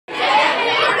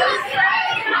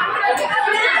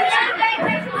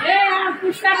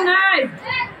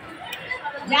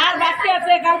যার বাচ্চা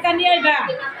আছে কালকে নিয়ে আইবা।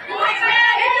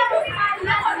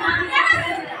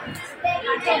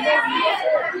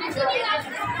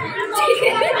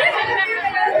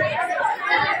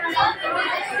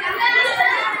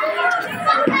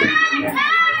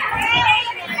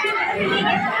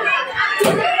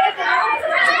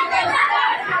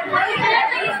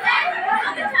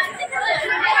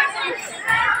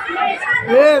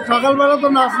 সকালবেলা তো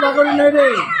নাস্তা করি নাই রে,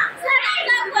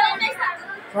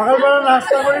 সকালবেলা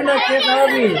নাস্তা করি না, কে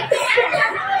খাওয়াবি?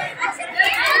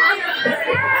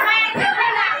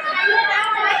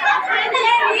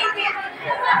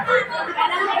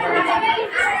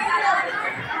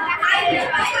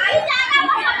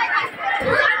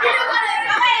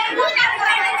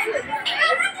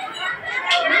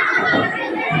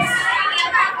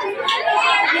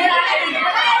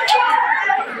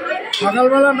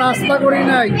 সকালবেলা নাস্তা করি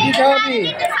নাই, কি খাওয়াবি?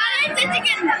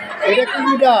 এটা কি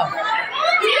পিঠা?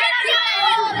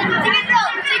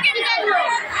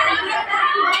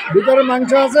 ভিতরে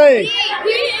মাংস আছে,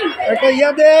 একটা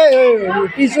ইয়া দে,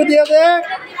 টিস্যু দিয়ে দে,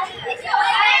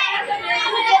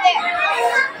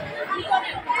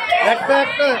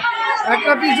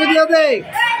 একটা টিস্যু দিয়ে দে।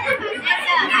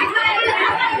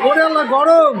 ওরে আল্লাহ,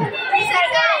 গরম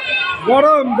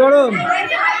গরম গরম।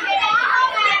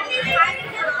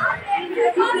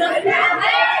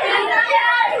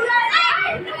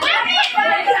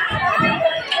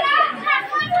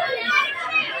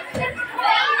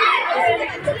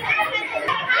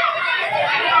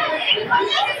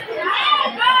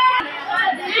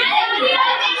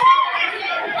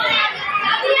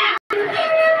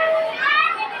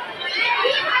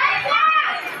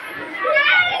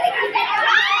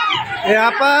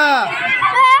 আপা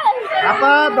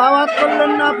আপা দাওয়াত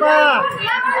করলেন না আপা?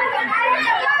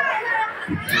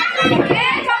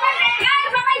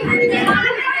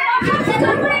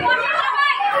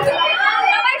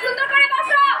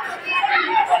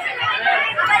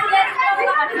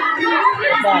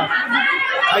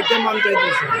 আইটেম মান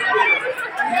চাইতেছে।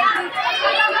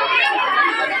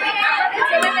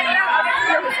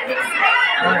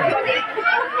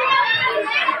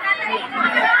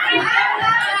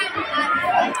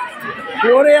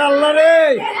 ওরে আল্লাহ রে,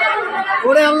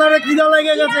 ওরে আল্লাহ রে, খিদা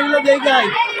লেগে গেছে, এগুলো দেখাই।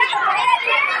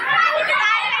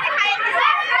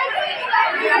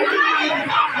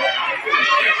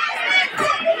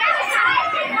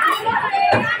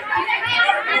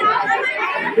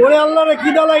 ওরে আল্লাহ রে,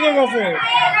 খিদা লেগে গেছে।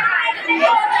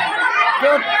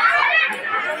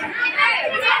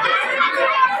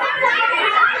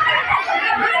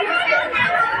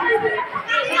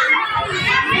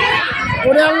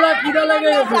 ওরে আল্লাহ, খিদা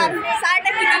লেগে গেছে।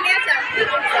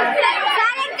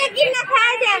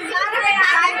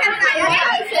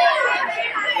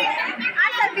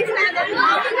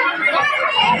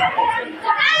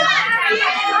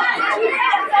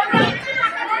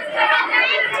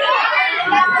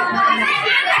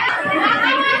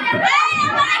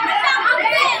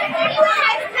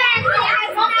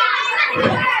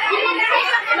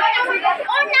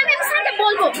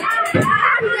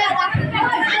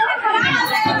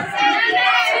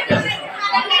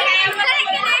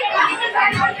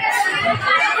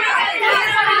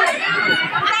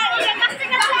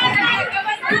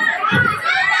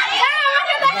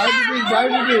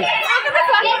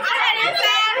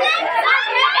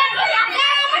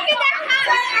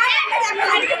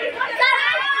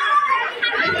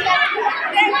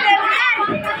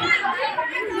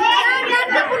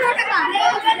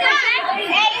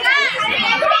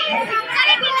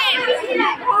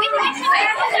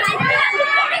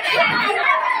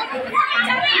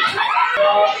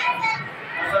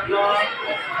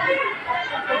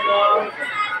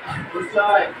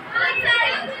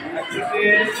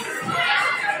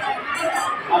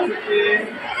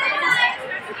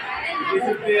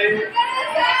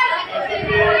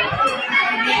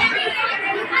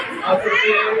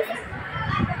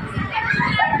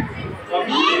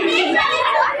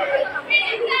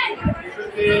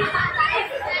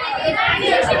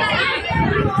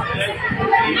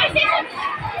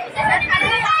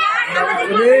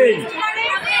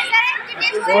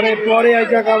 পরে পরে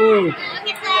আইসা খাবো,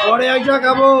 পরে আইসা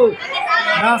খাবো,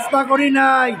 নাস্তা করি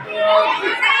নাই।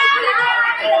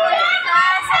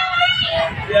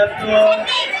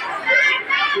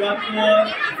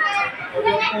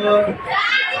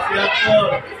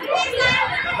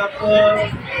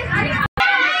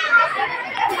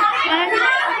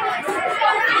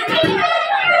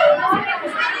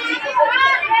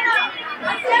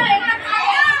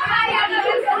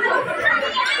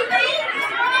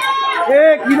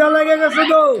 খিদা লেগে গেছে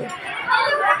তো,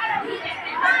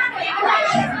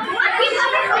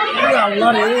 আল্লাহ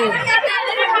রে।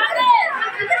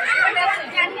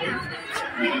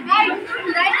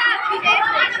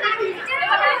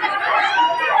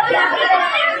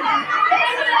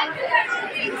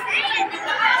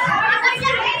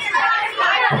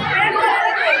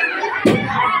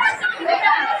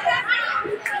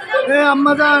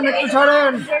 আম্মা যান একটু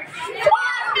সরেন।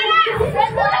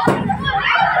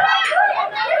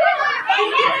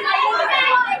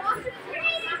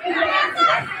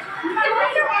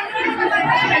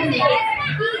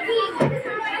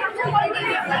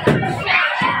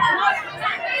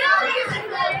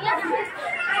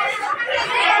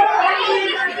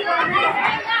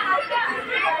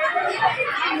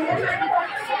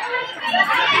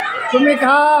 তুমি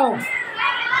খাও।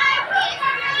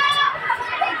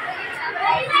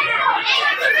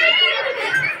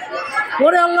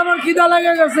 ওরে আল্লাহ, আমার খিদা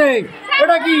লেগে গেছে।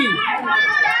 এটা কি?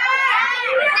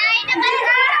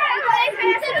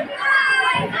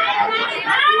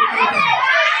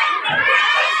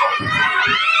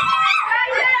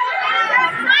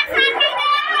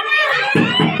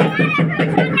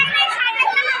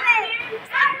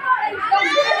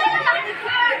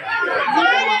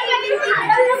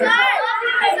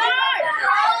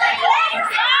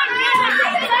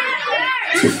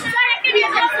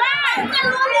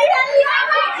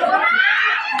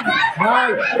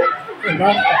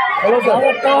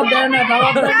 দাওয়াত দেয় না,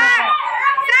 দাওয়াত দেয় না,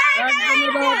 একদমই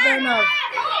দাওয়াত দেয় না,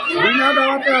 বিনা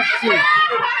দাওয়াতে আসছি।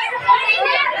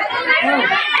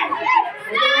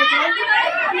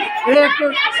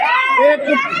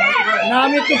 না,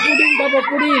 আমি একটু পুডিং খাবো,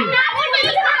 পুডিং।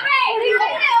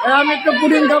 আমি একটু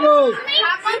পুডিং খাবো,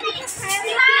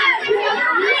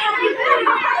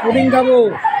 পুডিং খাবো।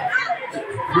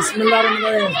 বিসমিল্লাহির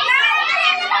রহমানির রহিম।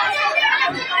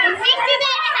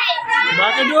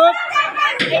 বাকি ঢুক।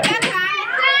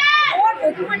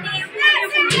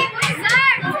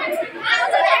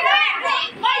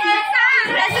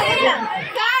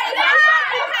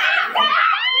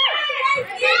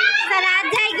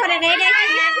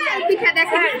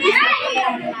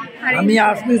 আমি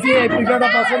আসতেছি, এই পিঠাটা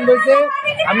পছন্দ হয়েছে,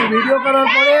 আমি ভিডিও করার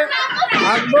পরে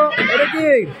আসবো। এটা কি?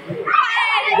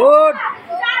 গুড।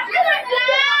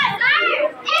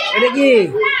 এটা কি?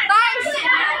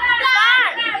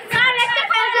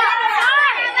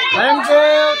 Thank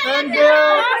you, thank you.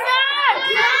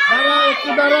 দাঁড়াও, একটু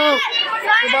দাঁড়াও,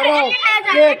 একটু দাঁড়াও।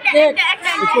 কেক, কেক,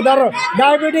 একটু দাঁড়াও।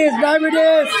 Diabetes,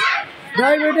 diabetes,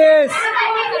 diabetes.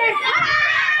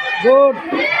 গুড।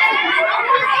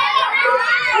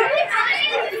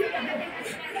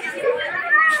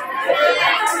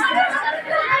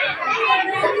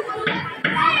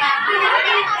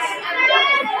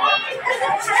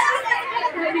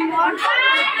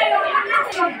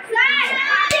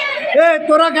 এ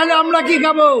তোরা খেলে আমরা কি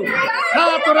খাবো? খা,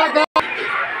 তোরা খা।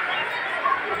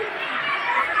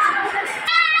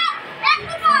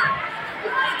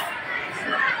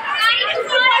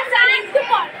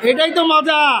 এটাই তো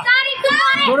মজা।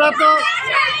 তোরা তো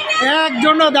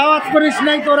একজনও দাওয়াত করিস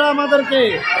নাই, তোরা আমাদেরকে।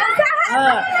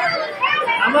 হ্যাঁ,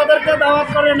 আমাদেরকে দাওয়াত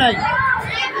করে নাই।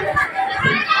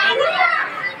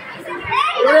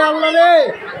 ওরে আল্লাহ রে,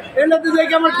 এলে তো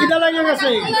দেখে আমার খিদা লেগে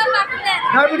গেছে।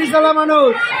 ডায়াবেটিস ওয়ালা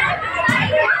মানুষ।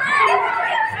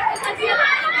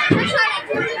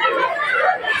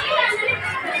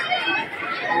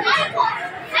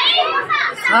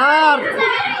 আর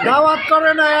দাওয়াত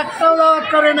করে নাই, একটাও দাওয়াত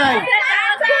করে নাই,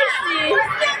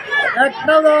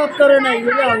 একটাও দাওয়াত করে নাই।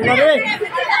 আল্লাহ রে,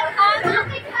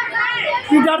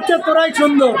 পিঠার চেয়ে তোরাই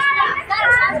সুন্দর,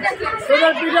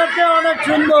 তোদের পিঠার চেয়ে অনেক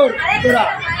সুন্দর। তোরা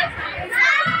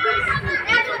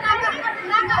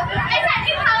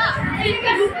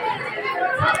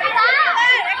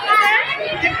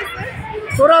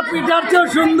তোরা পিঠার চেয়েও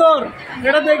সুন্দর।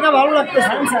 এটা দেখে ভালো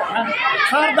লাগতেছে।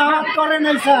 স্যার দাওয়াত করে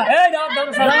নাই স্যার।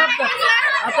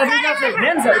 আচ্ছা ঠিক আছে,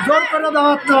 জোর করে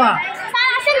দাওয়াত নেওয়া,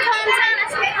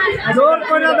 জোর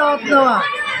করে দাওয়াত নেওয়া।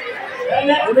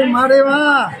 ওরে মারে মা,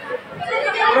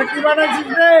 ওরা কি বানাইছিস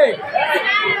রে?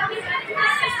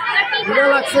 ভালো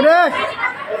লাগছে রে।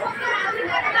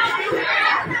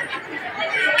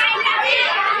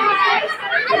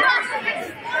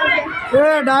 এ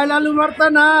ডাল আলু ভর্তা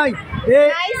নাই।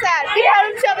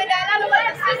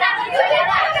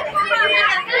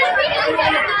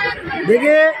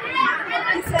 দেখে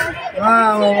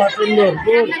সুন্দর।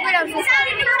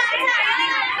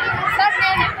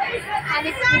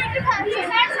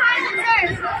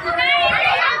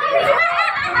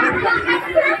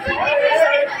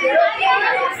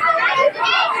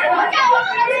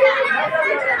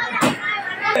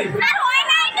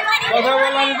 কথা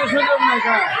বলার তো সুযোগ নাই।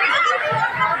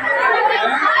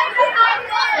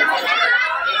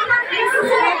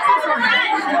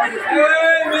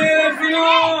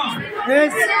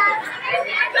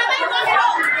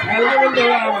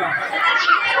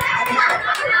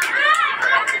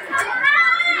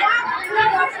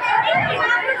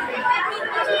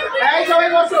 সবাই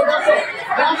বসো, বসো,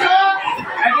 বসো।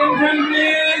 Attention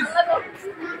please.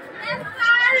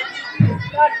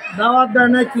 দাওয়াত দেয়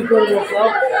নাই, কি করবো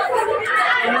সব?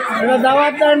 এরা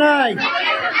দাওয়াত দেয় নাই।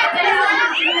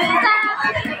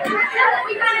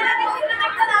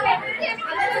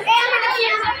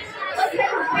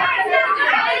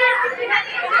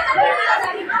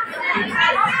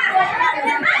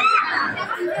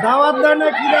 দাওয়াত দেয় না,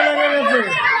 খিদা লেগে গেছে।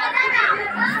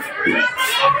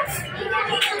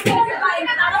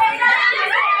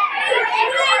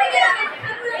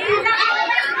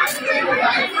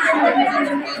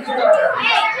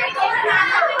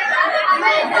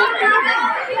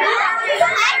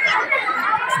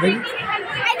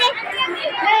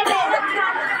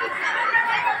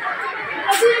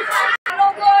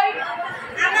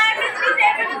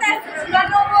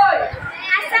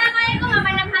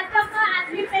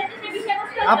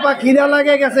 আপা খিদা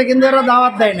লাগে গেছে কিন্তু এরা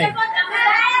দাওয়াত দেয় নাই।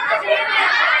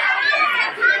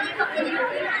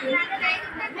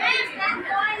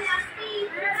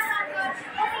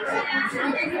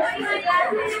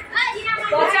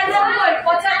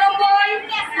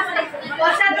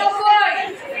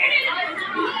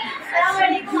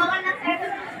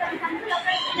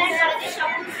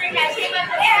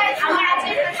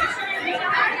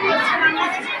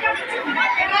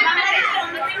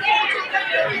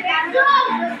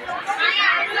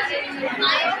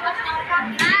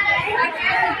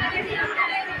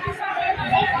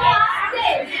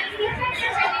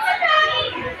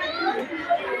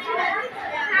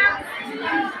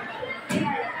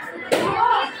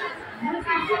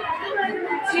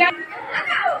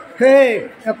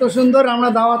 এত সুন্দর আমরা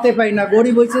দাওয়াতে পাই না,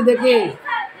 গরিব হয়েছে দেখে।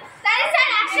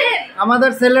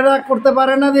 আমাদের ছেলেরা করতে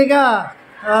পারে না দেখা।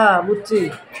 হ্যাঁ বুঝছি,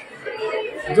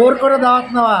 জোর করে দাওয়াত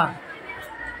নেওয়া।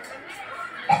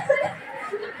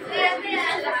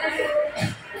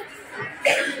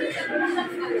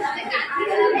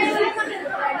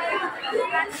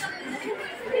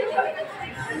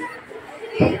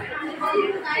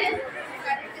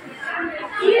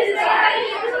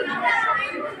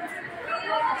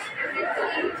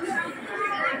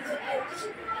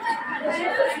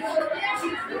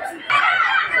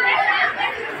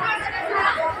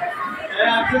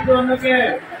 আপনি তো অন্যকে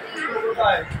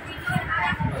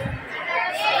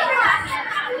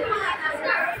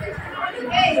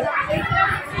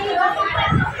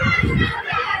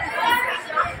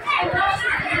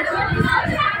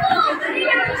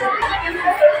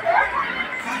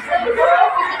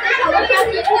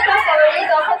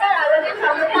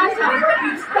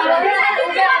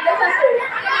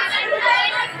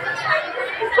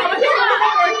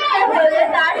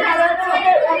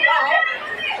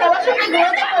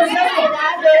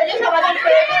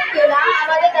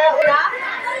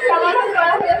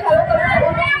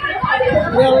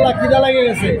আল্লাহ খিদা লাগে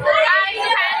গেছে।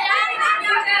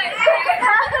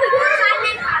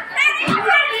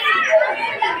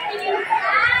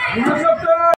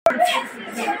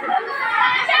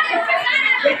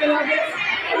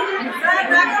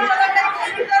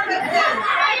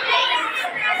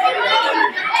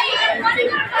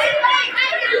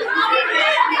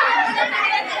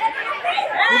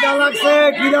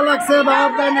 খিদা লাগছে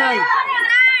দাওয়াত দেয় নাই।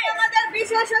 আমাদের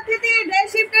বিশেষ অতিথি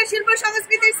শিল্পের শিল্প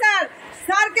সংস্কৃতি স্যার,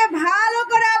 স্যারকে ভালো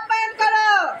করে আপ্যায়ন করো।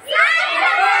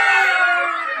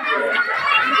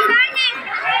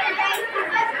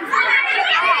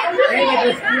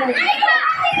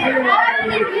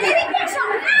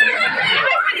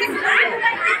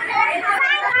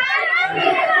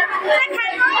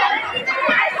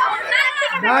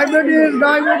 ডায়াবেটিস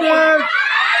ডায়াবেটিস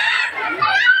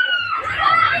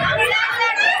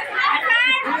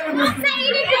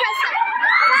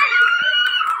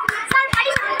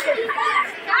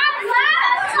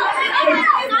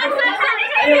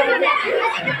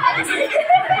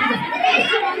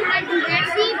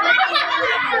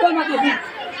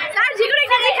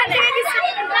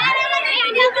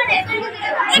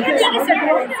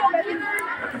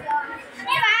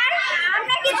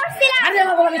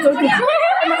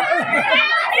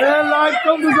লাইট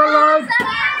কম দিছে,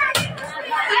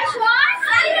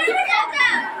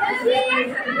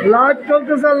 লাইট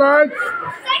চলতেছে, লাইট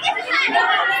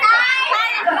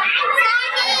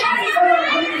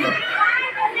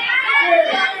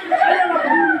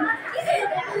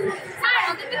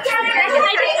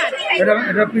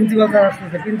এটা প্রিন্সিপাল স্যার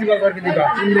আসতেছে, প্রিন্সিপাল স্যারকে দিবা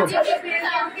সুন্দর।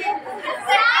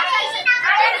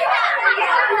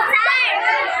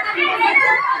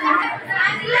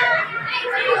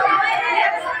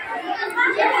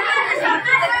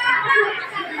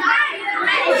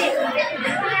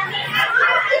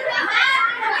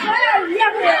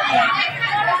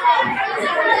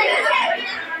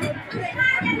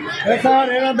 স্যার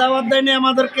এরা দাওয়াত দেয়নি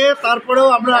আমাদেরকে, তারপরেও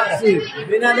আমরা আসছি।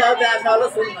 বিনা দাওয়াতে আসা হলো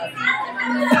সুন্নাত।